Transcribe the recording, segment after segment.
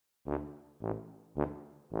Near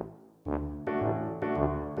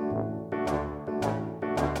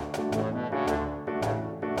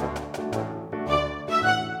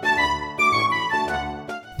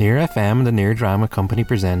FM and the Near Drama Company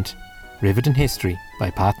present Rivitin History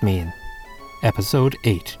by Pat Meehan. Episode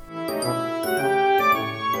 8.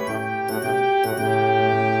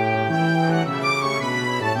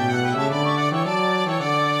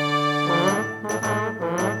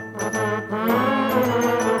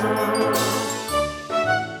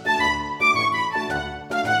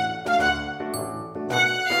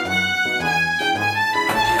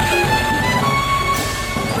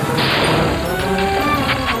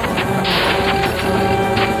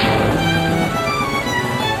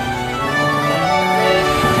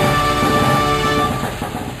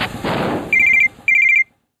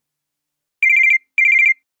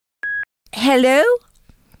 Hello?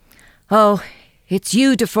 Oh, it's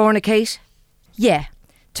you to fornicate? Yeah,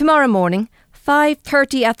 tomorrow morning,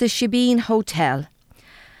 5:30 at the Shebeen Hotel.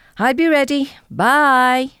 I'll be ready.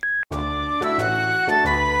 Bye.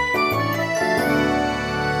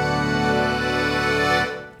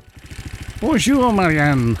 Bonjour,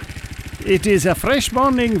 Marianne. It is a fresh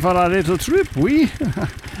morning for our little trip, oui?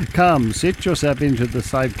 Come, sit yourself into the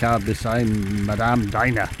sidecar beside Madame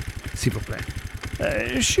Dinah, s'il vous plaît.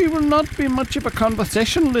 She will not be much of a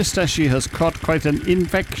conversationalist as she has caught quite an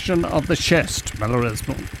infection of the chest,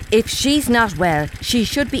 malheureusement. If she's not well, she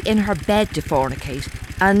should be in her bed to fornicate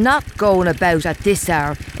and not going about at this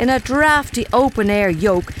hour in a drafty open-air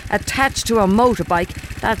yoke attached to a motorbike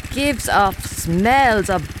that gives off smells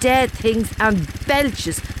of dead things and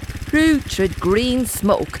belches putrid green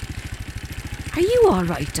smoke. Are you all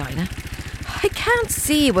right, Dinah? I can't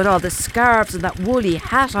see with all the scarves and that woolly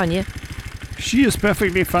hat on you. She is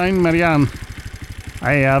perfectly fine, Marianne.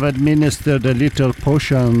 I have administered a little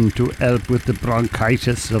potion to help with the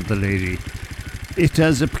bronchitis of the lady. It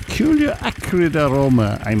has a peculiar acrid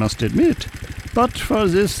aroma, I must admit, but for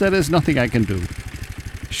this there is nothing I can do.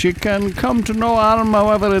 She can come to no harm,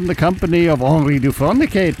 however, in the company of Henri du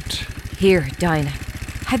Fornicate. Here, Dinah,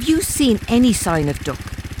 have you seen any sign of Duck?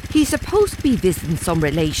 He's supposed to be visiting some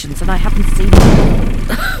relations and I haven't seen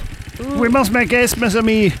him. We must make haste, mes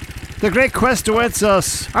amis. The great quest awaits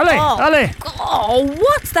us. Allez, allez! Oh,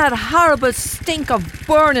 what's that horrible stink of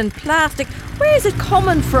burning plastic? Where is it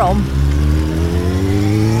coming from?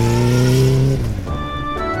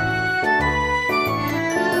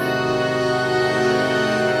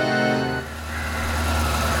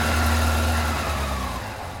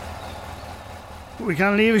 We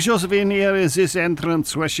can leave Josephine here as this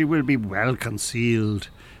entrance where she will be well concealed.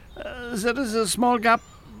 There is a small gap,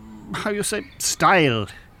 stile.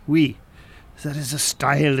 Oui, there is a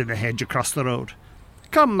stile in the hedge across the road.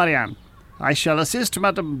 Come, Marianne, I shall assist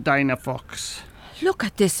Madame Dinah Fox. Look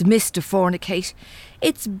at this mist to fornicate.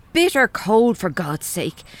 It's bitter cold, for God's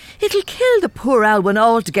sake. It'll kill the poor old one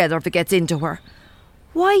altogether if it gets into her.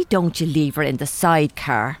 Why don't you leave her in the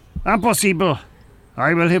sidecar? Impossible.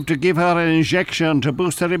 I will have to give her an injection to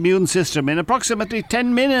boost her immune system in approximately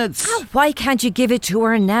 10 minutes. Oh, why can't you give it to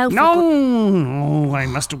her now? No, I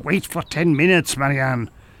must wait for 10 minutes, Marianne.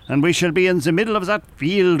 And we shall be in the middle of that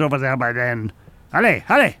field over there by then. Allez,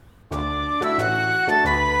 allez!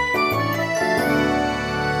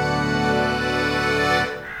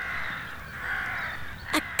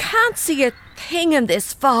 I can't see a thing in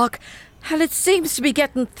this fog, and it seems to be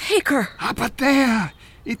getting thicker. But there!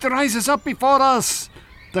 It rises up before us.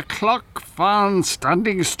 The clock found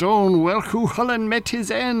standing stone where Cuchulainn met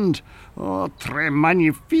his end. Oh, très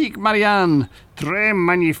magnifique, Marianne. Très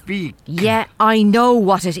magnifique. Yeah, I know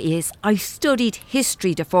what it is. I studied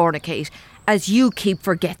history to fornicate, as you keep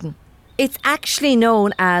forgetting. It's actually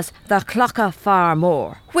known as the Clocha Far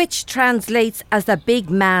Mór, which translates as the big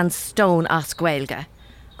man's stone Oscuelga.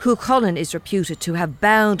 Cuchulainn is reputed to have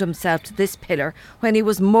bound himself to this pillar when he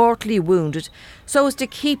was mortally wounded, so as to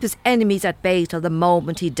keep his enemies at bay till the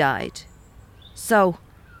moment he died. So,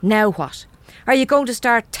 now what? Are you going to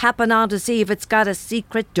start tapping on to see if it's got a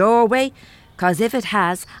secret doorway? 'Cause if it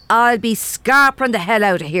has, I'll be scarpering the hell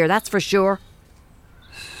out of here, that's for sure.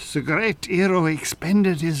 The great hero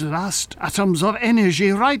expended his last atoms of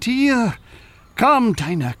energy right here. Come,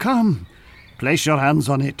 Dinah, come. Place your hands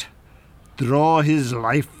on it. Draw his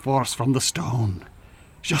life force from the stone.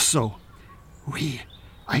 Just so.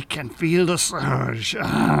 I can feel the surge.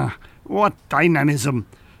 What dynamism.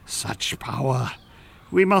 Such power.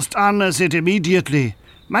 We must harness it immediately.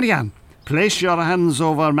 Marianne, place your hands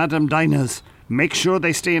over Madame Dinah's. Make sure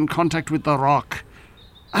they stay in contact with the rock.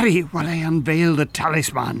 Hurry while I unveil the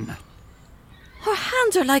talisman. Her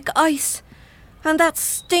hands are like ice. And that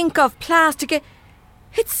stink of plastic,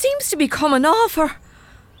 It seems to be coming off her.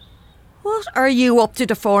 What are you up to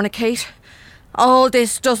fornicate? All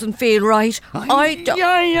this doesn't feel right. I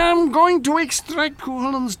am going to extract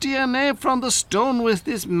Cuchulain's DNA from the stone with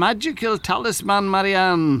this magical talisman,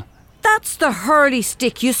 Marianne. That's the hurley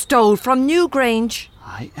stick you stole from Newgrange.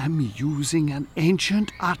 I am using an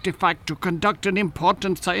ancient artifact to conduct an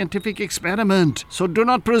important scientific experiment, so do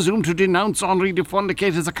not presume to denounce Henri de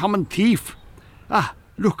Fornicate as a common thief. Ah,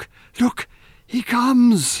 look, he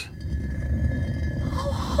comes.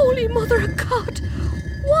 Oh, Holy Mother of God,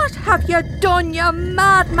 what have you done, you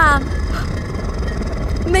madman?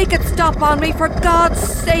 Make it stop, Henri, for God's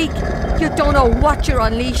sake. You don't know what you're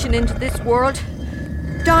unleashing into this world.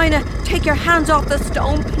 Dinah, take your hands off the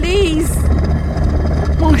stone, please.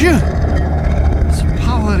 Mon Dieu! Its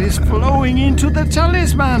power is flowing into the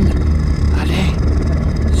talisman. Allez,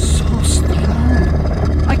 so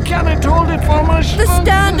strong. I cannot hold it for much The longer.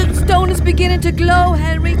 standard stone is beginning to glow,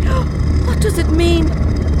 Henry. What does it mean?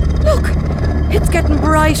 Look, it's getting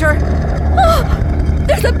brighter. Oh,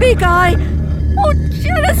 there's a big eye. Oh,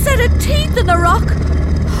 and a set of teeth in the rock.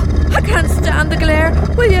 I can't stand the glare.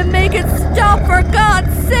 Will you make it stop, for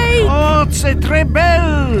God's sake? Oh, c'est très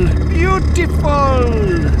belle. Beautiful.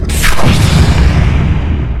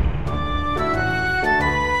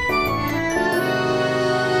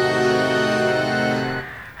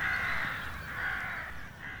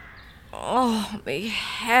 Oh, me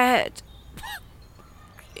head.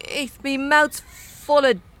 Me mouth's full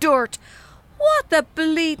of dirt. What the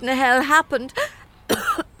bleeding hell happened?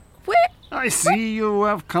 Where? I see you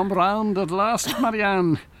have come round at last,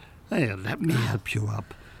 Marianne. Here, let me help you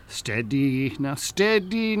up. Steady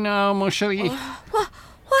now, mon chéri.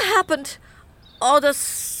 What happened? Oh, the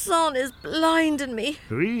sun is blinding me.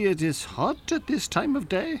 Oui, it is hot at this time of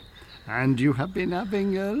day, and you have been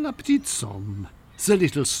having a la petite somme. The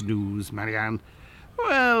little snooze, Marianne.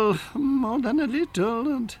 Well, more than a little,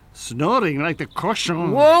 and snoring like the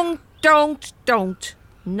cochon. Won't, don't.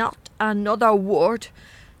 Not another word.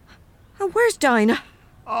 And where's Dinah?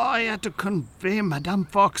 Oh, I had to convey Madame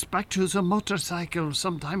Fox back to the motorcycle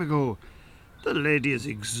some time ago. The lady is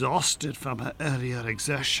exhausted from her earlier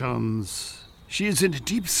exertions. She is in a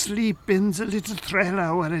deep sleep in the little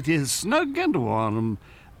trailer where it is snug and warm,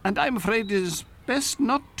 and I'm afraid it is best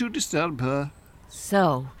not to disturb her.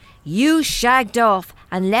 So, you shagged off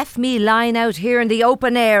and left me lying out here in the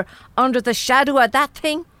open air under the shadow of that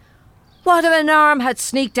thing? What if an arm had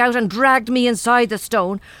sneaked out and dragged me inside the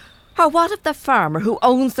stone? Or what if the farmer who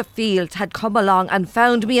owns the fields had come along and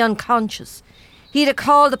found me unconscious? He'd have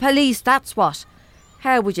called the police, that's what.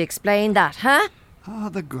 How would you explain that, huh?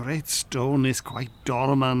 The great stone is quite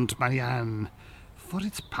dormant, Marianne, for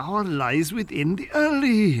its power lies within the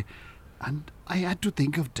early. And I had to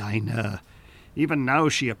think of Dinah. Even now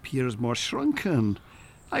she appears more shrunken.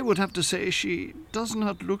 I would have to say she does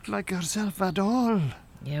not look like herself at all.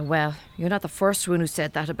 Yeah, well, you're not the first one who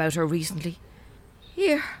said that about her recently.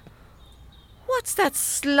 Here, what's that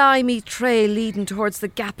slimy trail leading towards the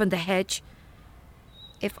gap in the hedge?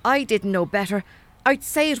 If I didn't know better, I'd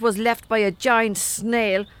say it was left by a giant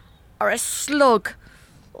snail or a slug.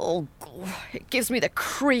 Oh, it gives me the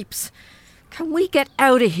creeps. Can we get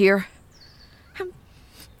out of here?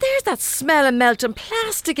 There's that smell of melting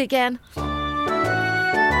plastic again.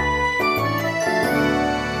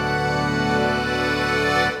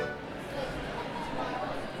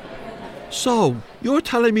 So, you're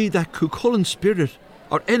telling me that Cuchulain's spirit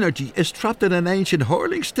or energy is trapped in an ancient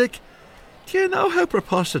hurling stick? Do you know how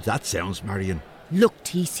preposterous that sounds, Marion? Look,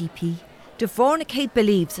 TCP, de Fornicate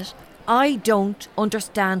believes it. I don't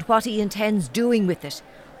understand what he intends doing with it,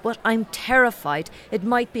 but I'm terrified it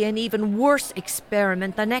might be an even worse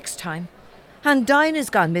experiment the next time. And Dinah's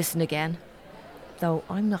gone missing again, though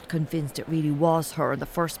I'm not convinced it really was her in the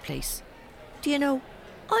first place. Do you know,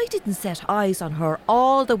 I didn't set eyes on her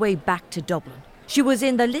all the way back to Dublin. She was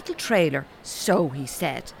in the little trailer, so he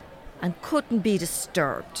said, and couldn't be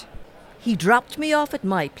disturbed. He dropped me off at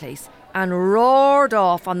my place and roared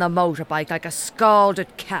off on the motorbike like a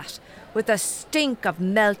scalded cat, with a stink of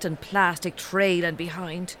melting plastic trailing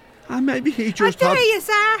behind. And maybe he just there had... you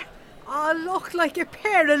are. Oh, look like a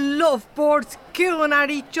pair of lovebirds cooing at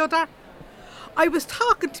each other. I was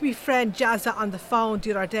talking to my friend Jazza on the phone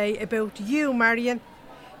the other day about you, Marion.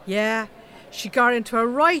 Yeah, she got into a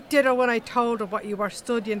right dither when I told her what you were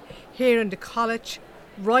studying here in the college.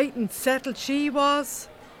 Right and settled she was.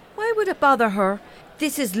 Why would it bother her?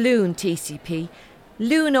 This is Loon, TCP.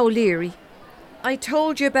 Loon O'Leary. I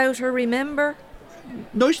told you about her, remember?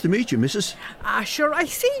 Nice to meet you, missus. Sure, I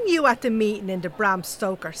seen you at the meeting in the Bram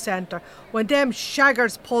Stoker Centre when them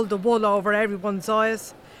shaggers pulled the wool over everyone's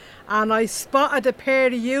eyes. And I spotted a pair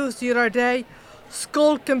of yous the other day,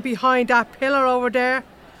 skulking behind that pillar over there.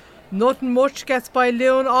 Nothing much gets by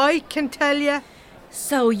Loon, I can tell you.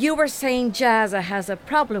 So you were saying Jazza has a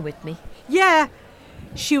problem with me? Yeah,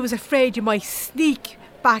 she was afraid you might sneak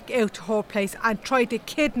back out to her place and try to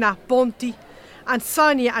kidnap Bunty and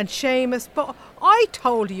Sonia and Seamus, but I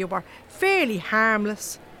told her you were fairly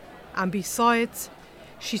harmless. And besides,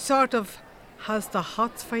 she sort of has the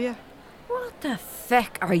hots for you. What the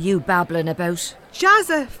feck are you babbling about?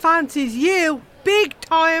 Jazza fancies you big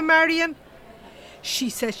time, Marion. She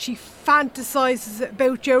says she fantasises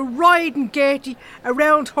about you riding Gertie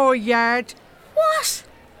around her yard. What?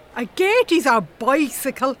 A Gertie's a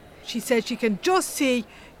bicycle. She says she can just see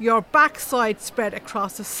your backside spread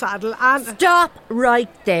across the saddle and... Stop right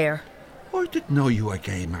there. I didn't know you were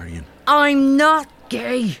gay, Marion. I'm not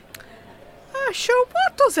gay. Sure,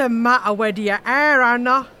 what does it matter whether you are or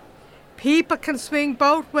not? People can swing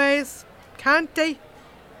both ways, can't they?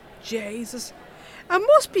 Jesus. It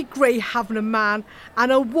must be great having a man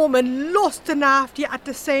and a woman lusting after you at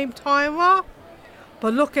the same time, what?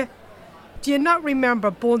 But look, do you not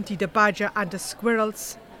remember Bunty the badger and the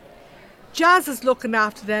squirrels? Jazz is looking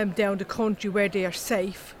after them down the country where they are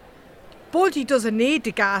safe. Bunty doesn't need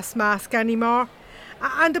the gas mask anymore.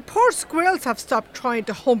 And the poor squirrels have stopped trying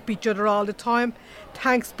to hump each other all the time,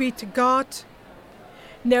 thanks be to God.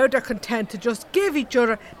 Now they're content to just give each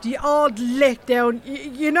other the odd lick down,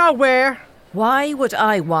 you know where. Why would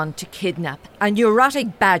I want to kidnap a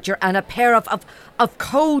neurotic badger and a pair of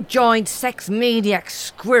co-joined sex maniac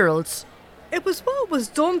squirrels? It was what was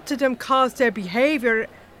done to them caused their behaviour.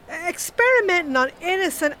 Experimenting on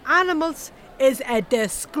innocent animals is a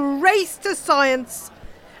disgrace to science.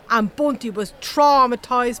 And Bunty was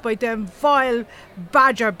traumatised by them vile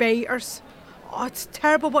badger baiters. Oh, it's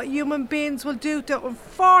terrible what human beings will do to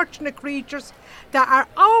unfortunate creatures that are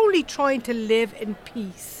only trying to live in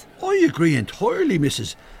peace. I agree entirely,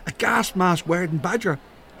 Mrs. A gas mask wearing badger.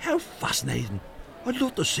 How fascinating. I'd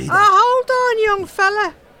love to see that. Hold on, young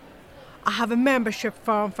fella. I have a membership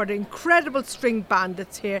form for the incredible string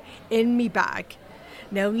bandits here in me bag.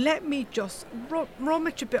 Now let me just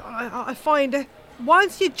rummage a bit. I find it.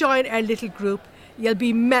 Once you join our little group, you'll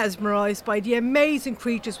be mesmerised by the amazing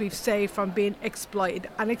creatures we've saved from being exploited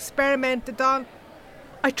and experimented on.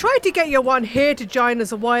 I tried to get your one here to join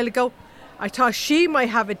us a while ago. I thought she might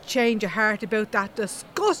have a change of heart about that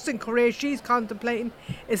disgusting career she's contemplating.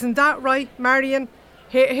 Isn't that right, Marion?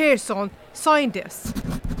 Here, son, sign this.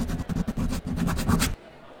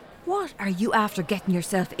 What are you after getting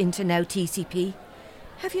yourself into now, TCP?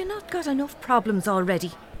 Have you not got enough problems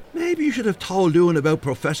already? Maybe you should have told Ewan about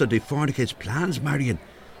Professor de Fornicate's plans, Marion.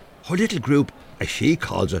 Her little group, as she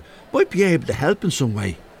calls it, might be able to help in some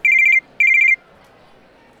way.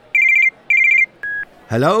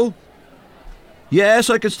 Hello? Yes,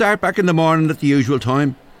 I can start back in the morning at the usual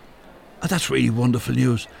time. Oh, that's really wonderful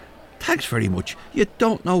news. Thanks very much. You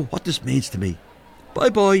don't know what this means to me.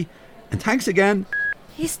 Bye-bye, and thanks again.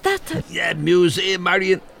 Is that the... Yeah, museum,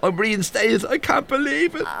 Marion. I'm reinstated. I can't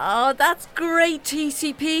believe it. Oh, that's great,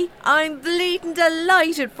 TCP. I'm bleeding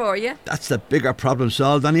delighted for you. That's the bigger problem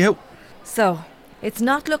solved, anyhow. So, it's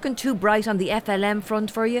not looking too bright on the FLM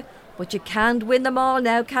front for you, but you can't win them all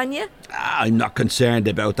now, can you? I'm not concerned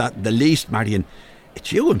about that in the least, Marion.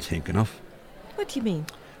 It's you I'm thinking of. What do you mean?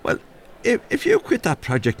 Well, if you quit that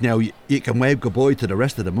project now, you can wave goodbye to the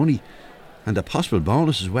rest of the money and the possible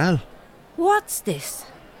bonus as well. What's this?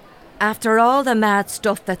 After all the mad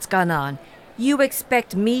stuff that's gone on, you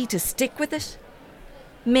expect me to stick with it?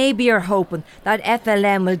 Maybe you're hoping that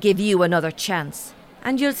FLM will give you another chance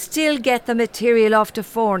and you'll still get the material off to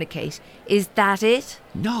fornicate. Is that it?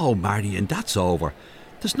 No, Marion, that's over.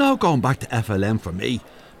 There's no going back to FLM for me,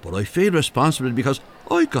 but I feel responsible because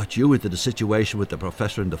I got you into the situation with the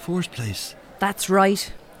professor in the first place. That's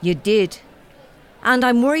right, you did. And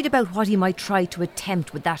I'm worried about what he might try to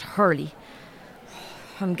attempt with that Hurley.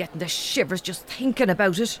 I'm getting the shivers just thinking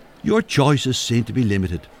about it. Your choices seem to be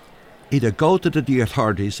limited. Either go to the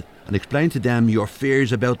authorities and explain to them your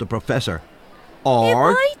fears about the professor,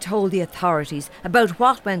 or... If I told the authorities about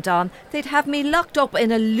what went on, they'd have me locked up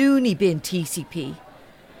in a loony bin, TCP.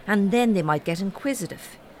 And then they might get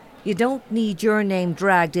inquisitive. You don't need your name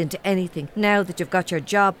dragged into anything now that you've got your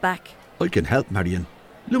job back. I can help, Marion.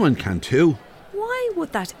 Luan can too. Why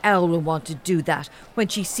would that owl want to do that when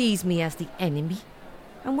she sees me as the enemy?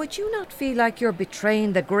 And would you not feel like you're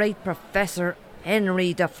betraying the great Professor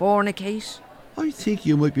Henry de Fornicate? I think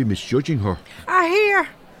you might be misjudging her. Here.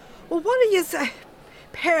 Well, what are you,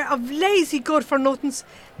 pair of lazy good-for-nothings?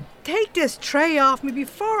 Take this tray off me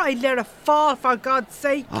before I let it fall, for God's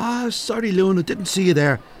sake. Sorry, Luan, I didn't see you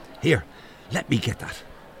there. Here, let me get that.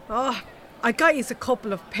 Oh, I got you a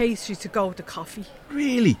couple of pastries to go with the coffee.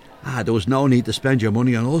 Really? There was no need to spend your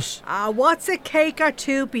money on us. What's a cake or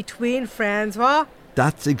two between friends, what?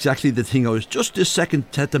 That's exactly the thing I was just this second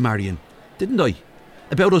said to Marion, didn't I?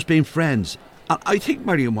 About us being friends. I think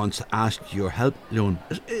Marion wants to ask your help, Leon.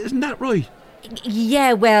 Isn't that right?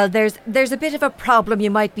 Yeah, well, there's a bit of a problem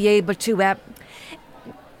you might be able to...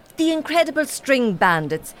 the Incredible String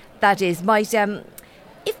Bandits, that is, might,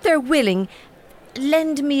 if they're willing,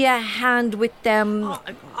 lend me a hand with them.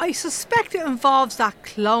 I suspect it involves that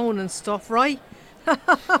clone and stuff, right?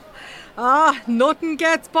 Nothing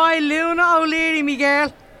gets by Luna O'Leary, me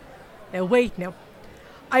girl. Now, wait now.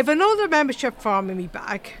 I've another membership form in me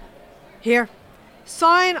bag. Here,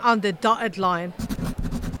 sign on the dotted line.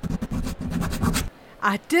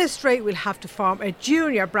 At this rate, we'll have to form a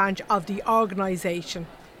junior branch of the organisation.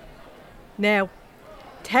 Now,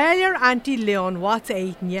 tell your Auntie Leon what's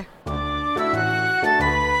aiding you. I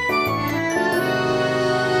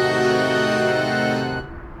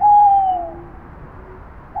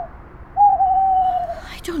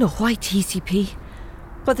don't know why, TCP,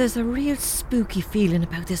 but there's a real spooky feeling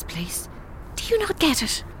about this place. Do you not get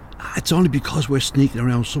it? It's only because we're sneaking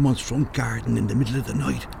around someone's front garden in the middle of the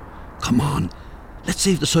night. Come on, let's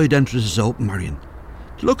see if the side entrance is open, Marion.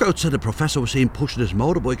 Look outside, the professor was seen pushing his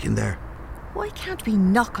motorbike in there. Why can't we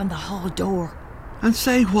knock on the hall door? And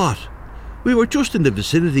say what? We were just in the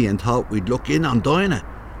vicinity and thought we'd look in on Dinah.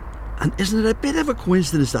 And isn't it a bit of a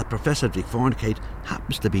coincidence that Professor Fornicate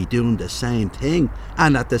happens to be doing the same thing?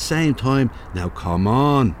 And at the same time, now come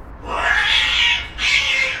on.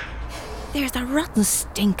 There's a rotten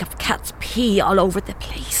stink of cat's pee all over the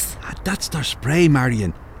place. That's their spray,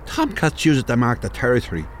 Marion. Tomcats use it to mark the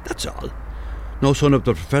territory, that's all. No sign of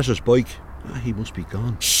the Professor's bike. He must be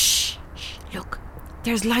gone. Shh. Look,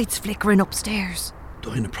 there's lights flickering upstairs.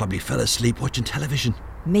 Dinah probably fell asleep watching television.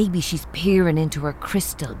 Maybe she's peering into her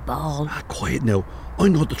crystal ball. Quiet now.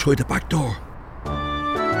 I'm going to try the back door.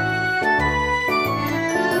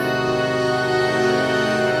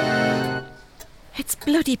 It's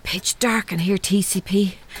bloody pitch dark in here,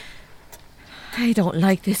 TCP. I don't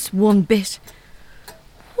like this one bit.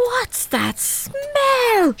 What's that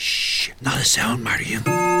smell? Shh, not a sound, Marion.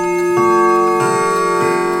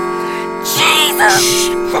 Jesus! Shh,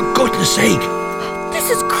 for goodness sake.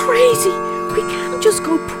 This is crazy. We can't just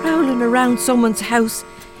go prowling around someone's house.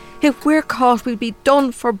 If we're caught, we'll be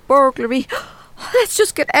done for burglary. Let's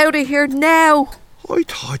just get out of here now. I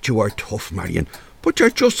thought you were tough, Marion, but you're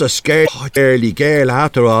just a scared early girl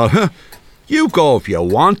after all, huh? You go if you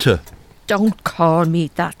want to. Don't call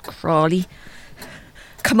me that, Crawley.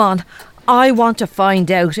 Come on, I want to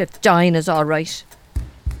find out if Dinah's all right.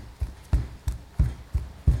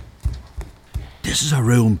 This is our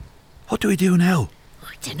room. What do we do now?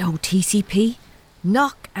 I don't know, TCP.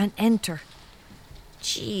 Knock and enter.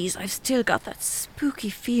 Jeez, I've still got that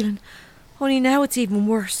spooky feeling. Only now it's even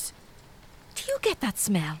worse. Do you get that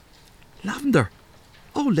smell? Lavender.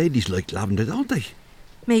 Old ladies like lavender, don't they?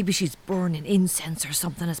 Maybe she's burning incense or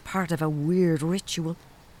something as part of a weird ritual.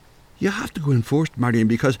 You have to go in first, Marion,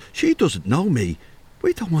 because she doesn't know me.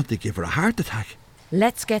 We don't want to give her a heart attack.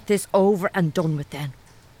 Let's get this over and done with then.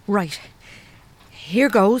 Right. Here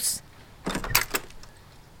goes.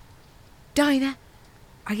 Dinah?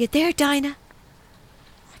 Are you there, Dinah?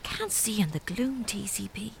 I can't see in the gloom,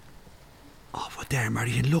 TCP. Over there,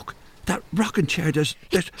 Marion, look. That rocking chair, there's...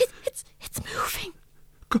 It's moving.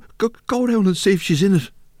 Go down and see if she's in it.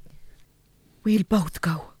 We'll both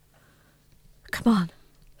go. Come on,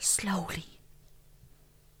 slowly.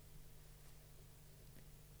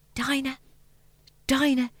 Dinah?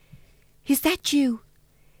 Is that you?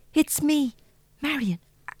 It's me, Marion.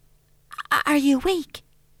 Are you awake?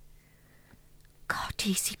 God,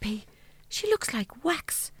 TCP, she looks like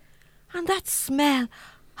wax. And that smell,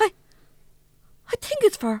 I think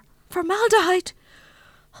it's formaldehyde.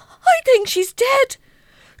 I think she's dead.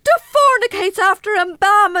 The fornicate's after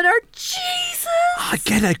embalming her. Jesus!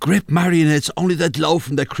 Get a grip, Marion. It's only the glow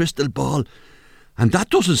from the crystal ball. And that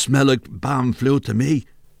doesn't smell like balm fluid to me.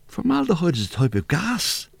 Formaldehyde is a type of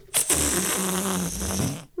gas.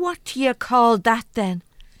 What do you call that then?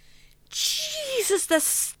 Jesus, the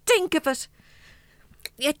stink of it.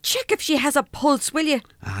 You check if she has a pulse, will you?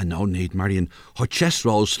 No need, Marion. Her chest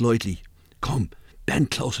rolls slightly. Come, bend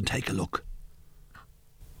close and take a look.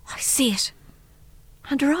 I see it.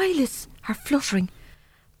 And her eyelids are fluttering.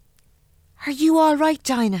 Are you all right,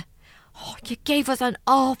 Dinah? Oh, you gave us an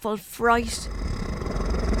awful fright.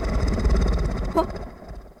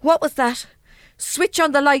 What was that? Switch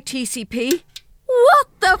on the light, TCP. What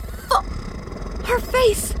the fuck? Her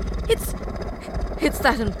face! It's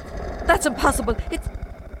that That's impossible.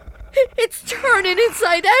 It's turning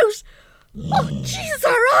inside out. Oh, Jesus,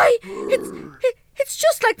 our eye! It's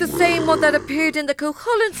just like the same one that appeared in the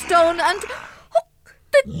Cuchulainn stone, and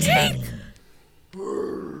the teeth.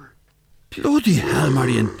 Bloody hell,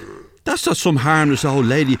 Marion. That's not some harmless old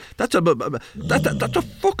lady. That's a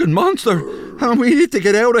fucking monster. And we need to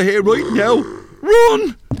get out of here right now.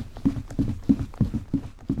 Run!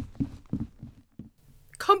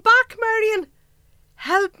 Come back, Marion.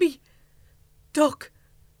 Help me. Duck,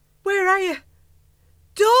 where are you?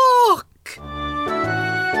 Duck!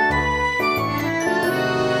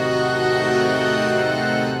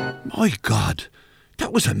 My God,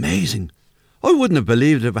 that was amazing. I wouldn't have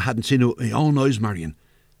believed it if I hadn't seen it with my own eyes, Marion.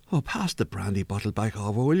 Oh, pass the brandy bottle back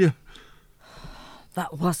over, will you?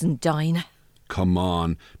 That wasn't Dinah. Come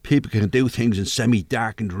on, people can do things in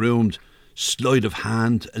semi-darkened rooms, sleight of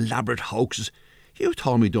hand, elaborate hoaxes. You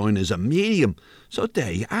told me Dinah is a medium, so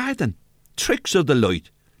there you are then. Tricks of the light,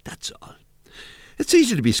 that's all. It's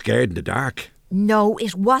easy to be scared in the dark. No,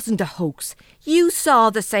 it wasn't a hoax. You saw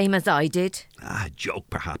the same as I did. A joke,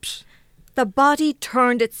 perhaps. The body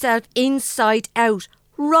turned itself inside out,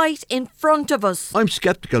 right in front of us. I'm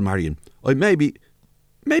sceptical, Marion. Maybe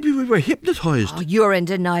we were hypnotised. Oh, you're in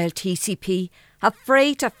denial, TCP.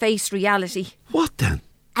 Afraid to face reality. What then?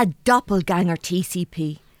 A doppelganger,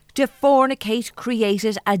 TCP. To fornicate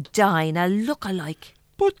created a Dinah look-alike.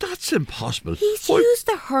 But that's impossible. He's used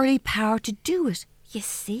the Hurley power to do it. You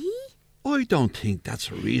see? I don't think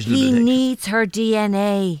that's a reasonable He thing. needs her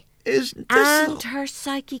DNA. Isn't this And her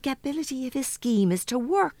psychic ability if his scheme is to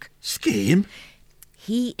work. scheme?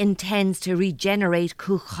 He intends to regenerate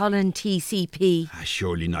Cuchulainn TCP.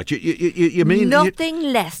 Surely not. You mean... Nothing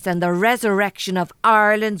less than the resurrection of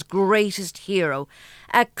Ireland's greatest hero.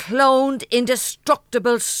 A cloned,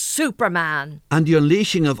 indestructible Superman. And the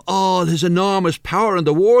unleashing of all his enormous power in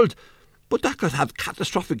the world. But that could have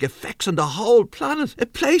catastrophic effects on the whole planet.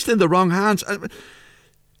 If placed in the wrong hands.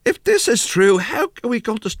 If this is true, how are we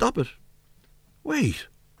going to stop it? Wait.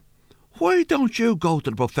 Why don't you go to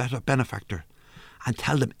the prophetic benefactor and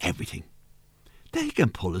tell them everything? They can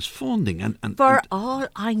pull his funding and For all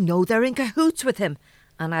I know, they're in cahoots with him.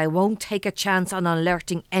 And I won't take a chance on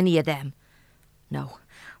alerting any of them. No,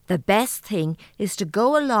 the best thing is to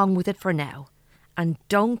go along with it for now. And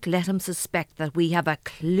don't let him suspect that we have a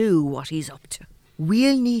clue what he's up to.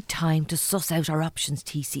 We'll need time to suss out our options,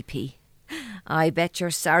 TCP. I bet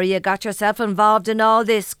you're sorry you got yourself involved in all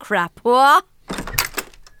this crap, what?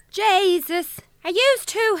 Jesus, are you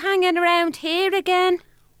two hanging around here again?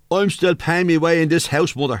 I'm still paying me way in this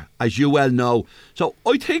house, Mother, as you well know. So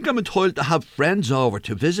I think I'm entitled to have friends over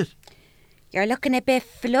to visit. You're looking a bit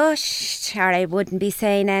flushed, or I wouldn't be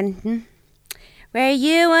saying anything. Were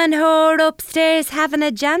you and her upstairs having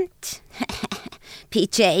a jaunt? Be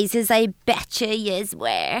Jesus, I betcha yous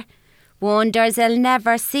were. Wonders'll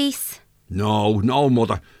never cease. No,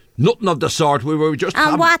 Mother. Nothing of the sort. We were just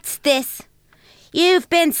And what's this? You've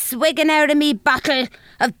been swigging out of me bottle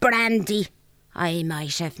of brandy. I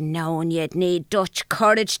might have known you'd need Dutch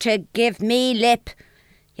courage to give me lip.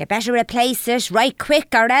 You better replace it right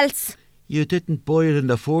quick or else. You didn't buy it in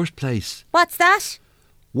the first place. What's that?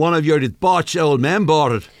 One of your debauched old men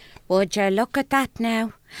bought it. Would you look at that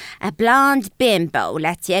now? A blonde bimbo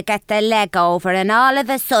lets you get the leg over and all of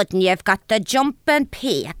a sudden you've got the jumping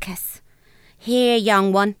peacocks. Here,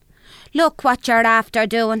 young one, look what you're after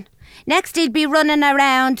doing. Next he'll be running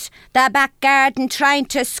around the back garden trying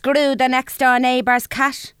to screw the next door neighbour's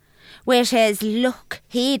cat. With his luck,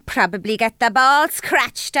 he'd probably get the ball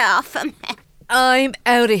scratched off him. I'm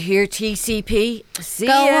out of here, TCP. See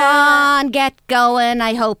Go ya. on, get going.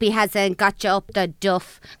 I hope he hasn't got you up the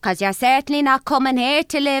duff, 'cause you're certainly not coming here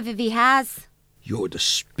to live if he has. You're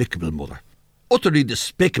despicable, Mother. Utterly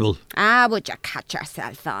despicable. Would you catch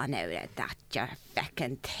yourself on out of that, you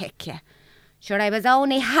feckin' thick, you. Sure, I was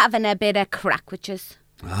only having a bit of crack with yous.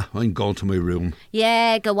 I'm going to my room.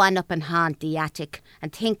 Yeah, go on up and haunt the attic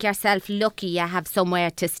and think yourself lucky you have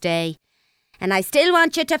somewhere to stay. And I still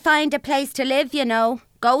want you to find a place to live, you know.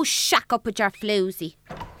 Go shack up with your floozy.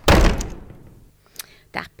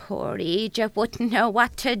 That poor Egypt wouldn't know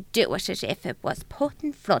what to do with it if it was put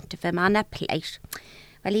in front of him on a plate.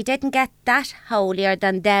 Well, he didn't get that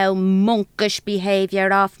holier-than-thou monkish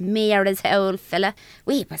behaviour off me or his old fella.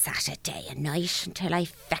 We was at it day and night until I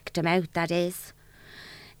fecked him out, that is.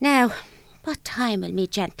 Now, what time will me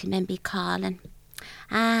gentleman be calling?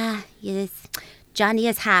 Yes, Johnny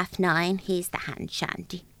is 9:30, he's the hand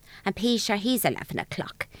shanty. And Peter, he's 11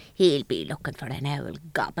 o'clock. He'll be looking for an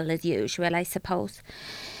old gobble as usual, I suppose.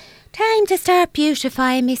 Time to start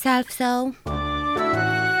beautifying myself, so...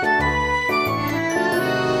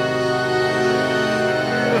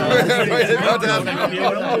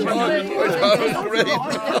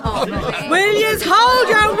 Will yous hold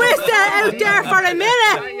your whistle out there for a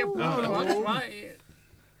minute?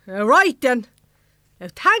 Right then. Now,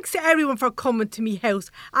 thanks to everyone for coming to me house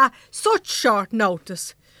at such short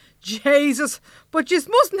notice. Jesus, but yous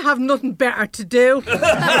mustn't have nothing better to do.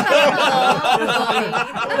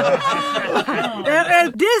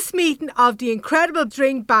 This meeting of the Incredible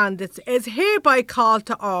Drink Bandits is hereby called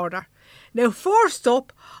to order. Now, first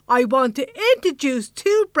up, I want to introduce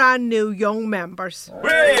two brand new young members. All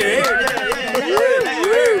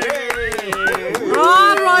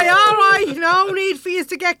right, no need for you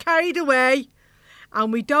to get carried away.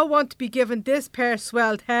 And we don't want to be giving this pair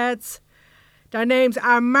swelled heads. Their names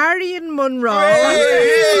are Marion Monroe.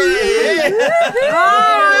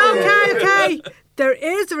 Okay. There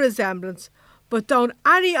is a resemblance, but don't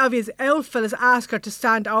any of his old fellas ask her to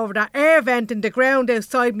stand over that air vent in the ground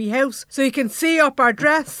outside me house so you can see up her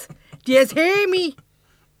dress. Do you hear me?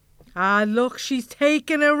 Ah, look, she's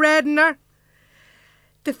taking a reddener.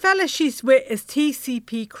 The fella she's with is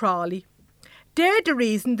TCP Crawley. They're the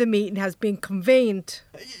reason the meeting has been convened.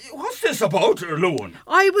 What's this about, Lewin?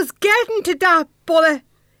 I was getting to that, Bullet.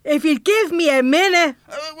 If you'd give me a minute.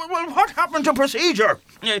 Well, what happened to procedure?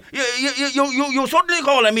 You suddenly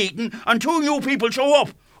call a meeting and two new people show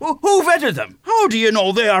up. Who vetted them? How do you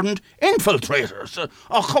know they aren't infiltrators?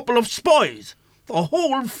 A couple of spies? The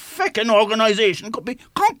whole feckin' organisation could be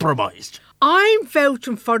compromised. I'm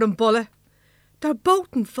vouching for them, Bullet. They're both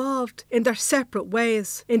involved in their separate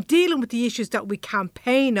ways in dealing with the issues that we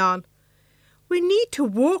campaign on. We need to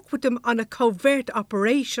work with them on a covert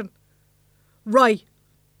operation. Right.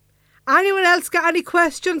 Anyone else got any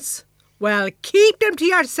questions? Well, keep them to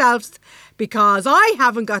yourselves because I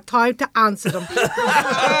haven't got time to answer them.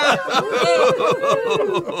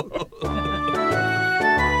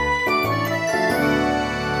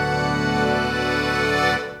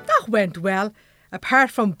 That went well, apart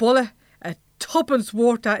from Bullet. Tuppence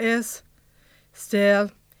worth that is.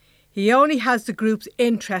 Still, he only has the group's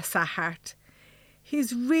interests at heart.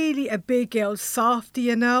 He's really a big old softy,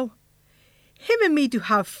 you know. Him and me do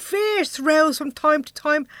have fierce rows from time to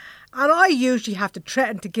time, and I usually have to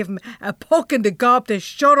threaten to give him a puck in the gob to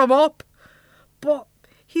shut him up. But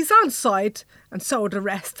he's on side, and so are the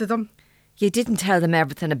rest of them. You didn't tell them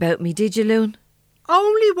everything about me, did you, Loon?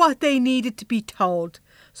 Only what they needed to be told,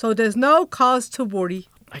 so there's no cause to worry.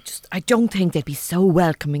 I don't think they'd be so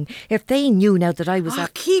welcoming if they knew now that I was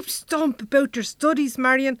Keep stump about your studies,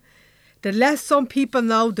 Marion. The less some people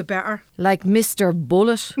know, the better. Like Mr.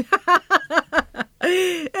 Bullet.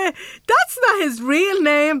 That's not his real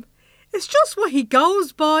name. It's just what he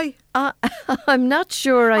goes by. I'm not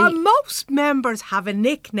sure most members have a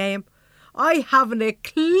nickname. I haven't a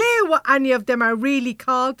clue what any of them are really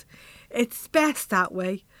called. It's best that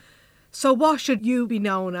way. So what should you be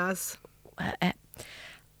known as?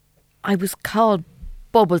 I was called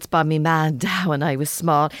Bubbles by me man Dow when I was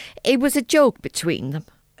small. It was a joke between them.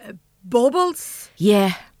 Bubbles?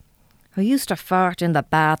 Yeah. I used to fart in the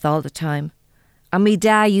bath all the time. And me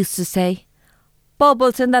dad used to say,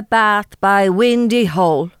 "Bubbles in the bath by Windy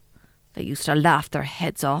Hole." They used to laugh their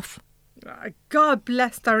heads off. God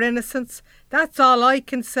bless their innocence. That's all I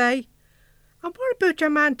can say. And what about your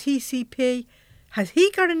man TCP? Has he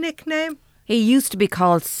got a nickname? He used to be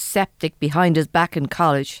called Septic behind his back in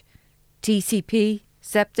college. TCP,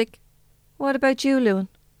 Septic. What about you, Lewin?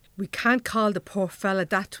 We can't call the poor fella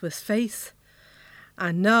that to his face.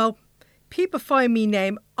 And no, people find me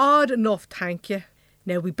name odd enough, thank you.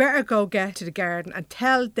 Now we better go get to the garden and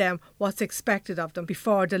tell them what's expected of them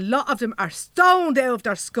before the lot of them are stoned out of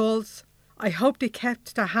their skulls. I hope they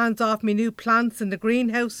kept their hands off me new plants in the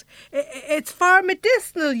greenhouse. It's for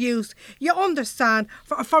medicinal use, you understand,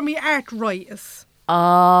 for me arthritis.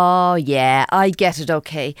 Oh, yeah, I get it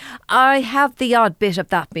okay. I have the odd bit of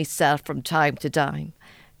that myself from time to time.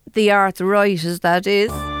 The arthritis, that is.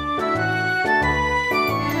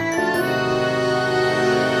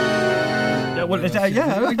 Well,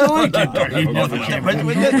 yeah.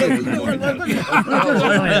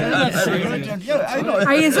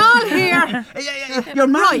 Are you all here? Your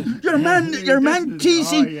man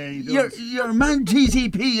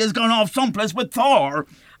TCP has gone off someplace with Thor.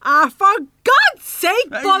 For God's sake,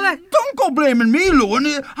 Bullet! Don't go blaming me,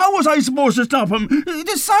 Lewin. How was I supposed to stop him?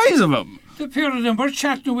 The size of him. The pair of them were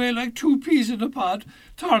chatting away like two peas in a pod.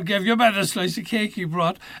 Thor gave your man a slice of cake he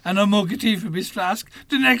brought and a mug of tea from his flask.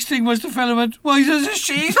 The next thing was the fella went white as a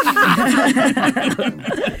sheet.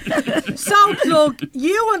 So, Plug,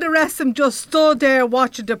 you and the rest of them just stood there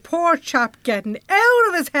watching the poor chap getting out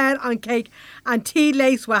of his head on cake and tea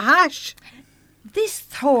laced with hash. This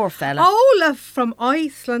Thor fella. Olaf from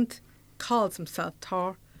Iceland calls himself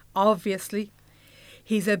Thor, obviously.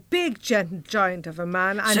 He's a big gentle giant of a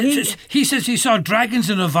man, and he says he saw dragons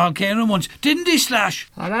in a volcano once, didn't he, Slash?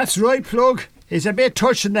 Oh, that's right, Plug. He's a bit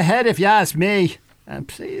touched in the head if you ask me. And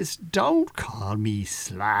please don't call me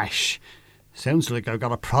Slash. Sounds like I've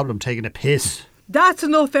got a problem taking a piss. That's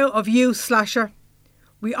enough out of you, Slasher.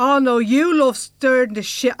 We all know you love stirring the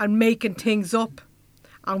shit and making things up.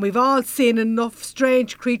 And we've all seen enough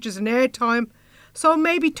strange creatures in our time. So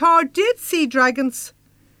maybe Thor did see dragons.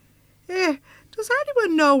 Does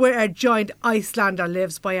anyone know where a giant Icelander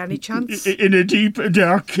lives by any chance? In a deep,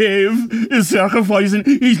 dark cave, sacrificing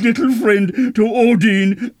his little friend to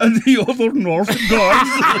Odin and the other Norse gods.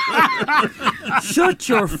 Shut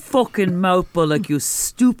your fucking mouth, Bullock, you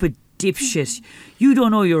stupid dipshit. You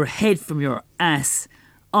don't know your head from your ass.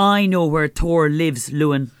 I know where Thor lives,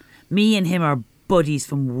 Lewin. Me and him are buddies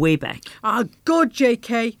from way back. Good,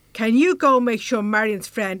 JK. Can you go make sure Marion's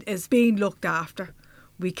friend is being looked after?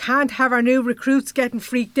 We can't have our new recruits getting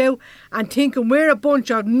freaked out and thinking we're a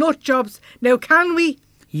bunch of nut jobs, now can we?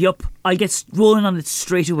 Yup, I'll get rolling on it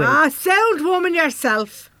straight away. Sound woman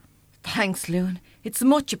yourself. Thanks, Loon. It's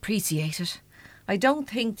much appreciated. I don't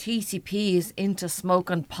think TCP is into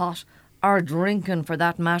smoking pot or drinking for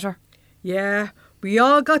that matter. Yeah, we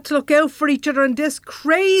all got to look out for each other in this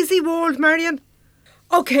crazy world, Marion.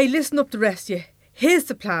 OK, listen up the rest of you. Here's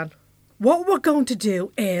the plan. What we're going to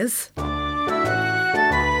do is...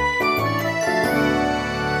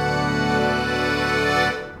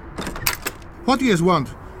 What do you want?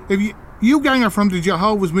 If you gang are from the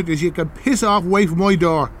Jehovah's Witnesses, you can piss off away from my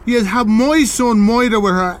door. You have my son Moira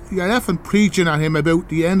with her. You're effing preaching at him about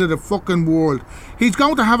the end of the fucking world. He's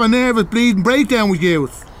going to have a nervous bleeding breakdown with you.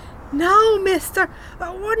 No, mister.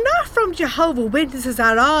 We're not from Jehovah's Witnesses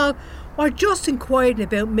at all. We're just inquiring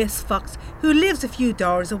about Miss Fox, who lives a few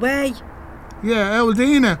doors away. Yeah,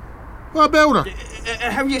 Eldina. What about her?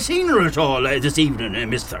 Have you seen her at all this evening,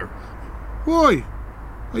 mister? Why?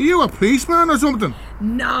 Are you a policeman or something?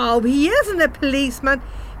 No, he isn't a policeman.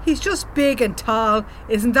 He's just big and tall.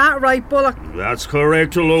 Isn't that right, Bullock? That's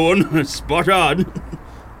correct, Lewin. Spot on.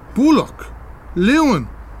 Bullock? Lewin?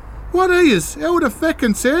 What are yous? Out of the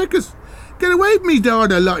feckin' circus? Get away from me, door,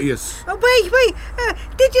 the lot of yous. Wait.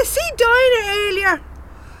 Did you see Dinah earlier?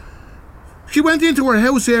 She went into her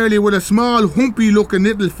house earlier with a small, humpy-looking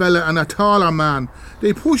little fella and a taller man.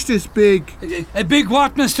 They pushed this big... A big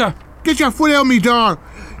what, mister? Get your foot out of me door.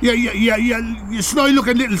 You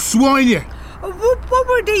sly-looking little swine, you. What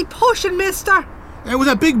were they pushing, mister? It was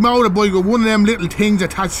a big motorbike with one of them little things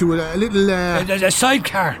attached to it. A little... A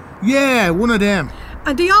sidecar? Yeah, one of them.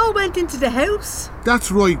 And they all went into the house?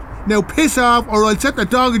 That's right. Now piss off or I'll set the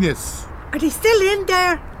dog on yous. Are they still in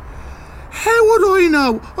there? How would I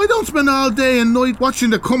know? I don't spend all day and night watching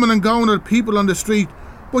the coming and going of people on the street.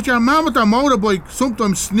 But your man with the motorbike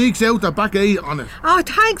sometimes sneaks out the back eight on it. Oh,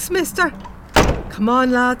 thanks, mister. Come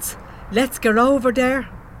on, lads. Let's get over there.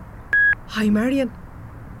 Hi, Marion.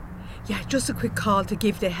 Yeah, just a quick call to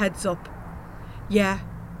give you the heads up. Yeah.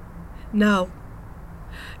 No,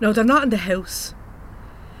 they're not in the house.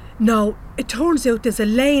 No, it turns out there's a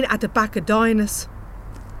lane at the back of Dinah's.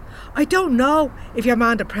 I don't know if your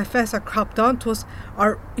man the professor cropped onto us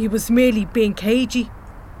or he was merely being cagey.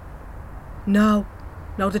 No,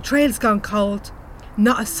 the trail's gone cold.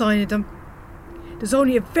 Not a sign of them. There's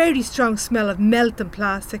only a very strong smell of melting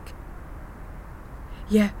plastic.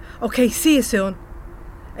 Yeah, OK, see you soon.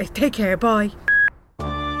 Take care, bye.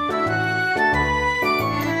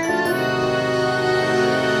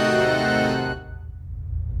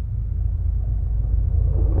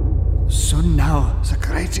 So now the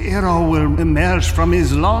great hero will emerge from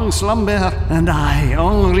his long slumber, and I,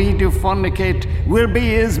 Henri du Fornicate, will be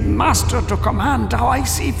his master to command how I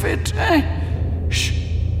see fit. Shh.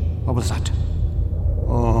 What was that?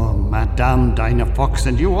 Oh, Madame Dinah Fox,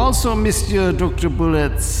 and you also, Monsieur Dr.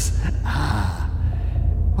 Bullets.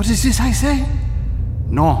 What is this I say?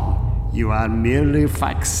 No, you are merely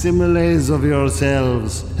facsimiles of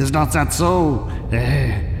yourselves. Is not that so?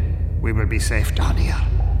 We will be safe down here,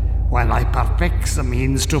 while I perfect the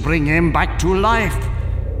means to bring him back to life.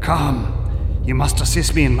 Come, you must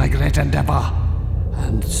assist me in my great endeavor.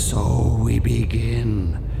 And so we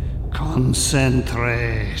begin.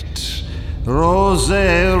 Concentrate. Rose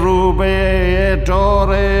rube et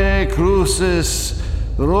ore crucis.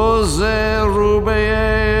 Rose rube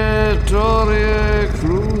et ore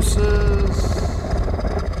crucis.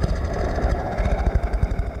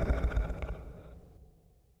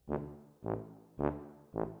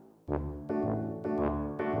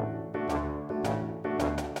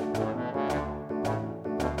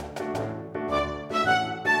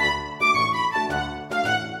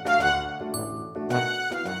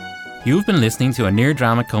 You've been listening to a Near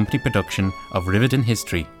Drama Company production of Rivitin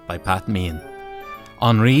History by Pat Meehan.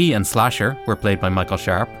 Henri and Slasher were played by Michael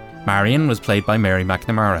Sharp. Marion was played by Mary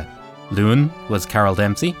McNamara. Loon was Carol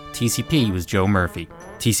Dempsey. TCP was Joe Murphy.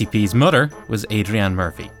 TCP's mother was Adrienne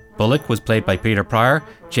Murphy. Bullock was played by Peter Pryor.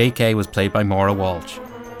 JK was played by Maura Walsh.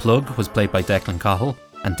 Plug was played by Declan Cahill.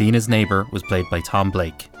 And Dina's neighbour was played by Tom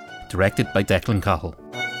Blake. Directed by Declan Cahill.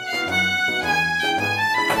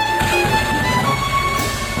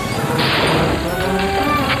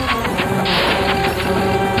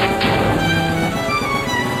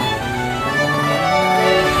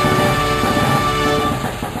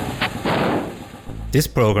 This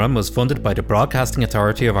programme was funded by the Broadcasting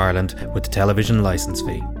Authority of Ireland with the television licence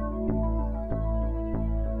fee.